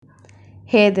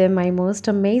Hey there, my most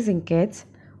amazing kids.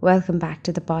 Welcome back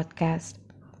to the podcast.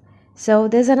 So,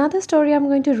 there's another story I'm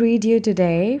going to read you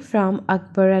today from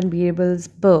Akbar and Birbal's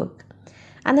book.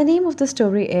 And the name of the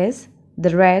story is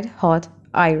The Red Hot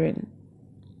Iron.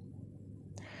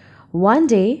 One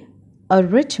day, a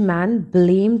rich man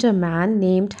blamed a man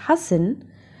named Hassan,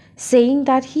 saying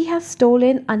that he has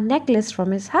stolen a necklace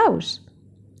from his house,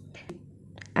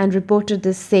 and reported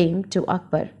the same to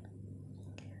Akbar.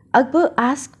 Akbar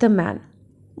asked the man,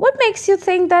 "What makes you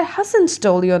think that Hassan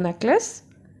stole your necklace?"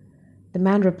 The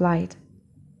man replied,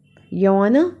 "Your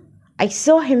Honor, I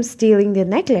saw him stealing the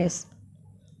necklace."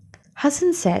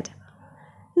 Hassan said,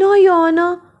 "No, Your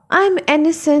Honor, I am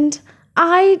innocent.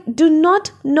 I do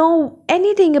not know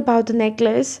anything about the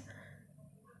necklace."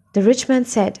 The rich man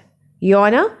said, "Your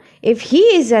Honor, if he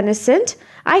is innocent,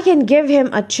 I can give him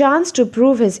a chance to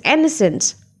prove his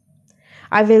innocence.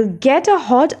 I will get a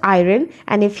hot iron,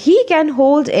 and if he can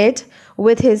hold it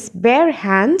with his bare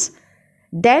hands,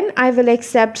 then I will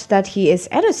accept that he is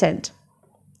innocent."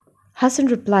 Hassan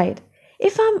replied,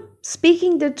 "If I am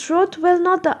speaking the truth, will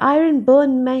not the iron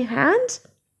burn my hands?"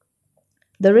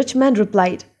 The rich man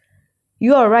replied,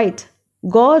 "You are right.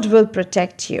 God will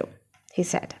protect you," he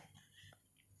said.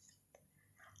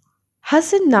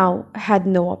 Hassan now had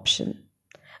no option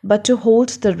but to hold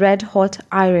the red hot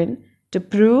iron to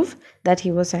prove that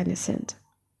he was innocent.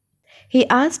 He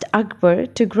asked Akbar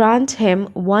to grant him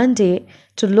one day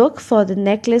to look for the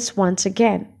necklace once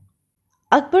again.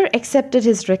 Akbar accepted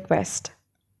his request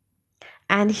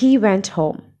and he went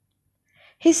home.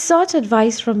 He sought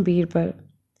advice from Birbal.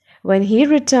 When he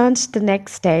returned the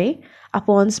next day,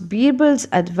 upon Birbal's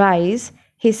advice,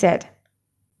 he said,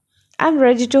 "I am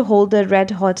ready to hold the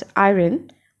red hot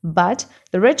iron, but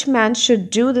the rich man should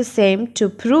do the same to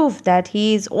prove that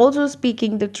he is also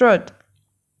speaking the truth.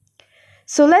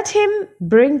 So let him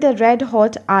bring the red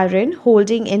hot iron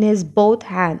holding in his both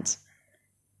hands.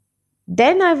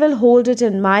 Then I will hold it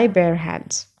in my bare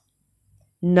hands."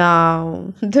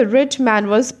 Now the rich man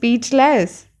was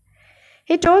speechless.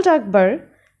 He told Akbar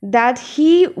that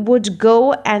he would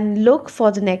go and look for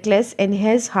the necklace in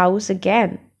his house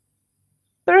again.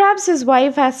 Perhaps his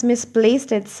wife has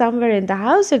misplaced it somewhere in the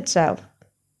house itself.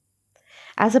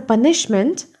 As a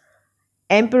punishment,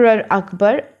 Emperor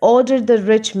Akbar ordered the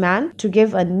rich man to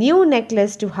give a new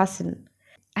necklace to Hassan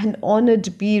and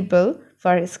honored Birbal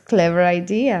for his clever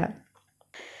idea.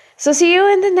 So see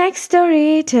you in the next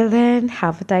story. Till then,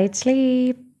 have a tight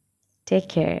sleep. Take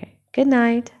care. Good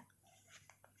night.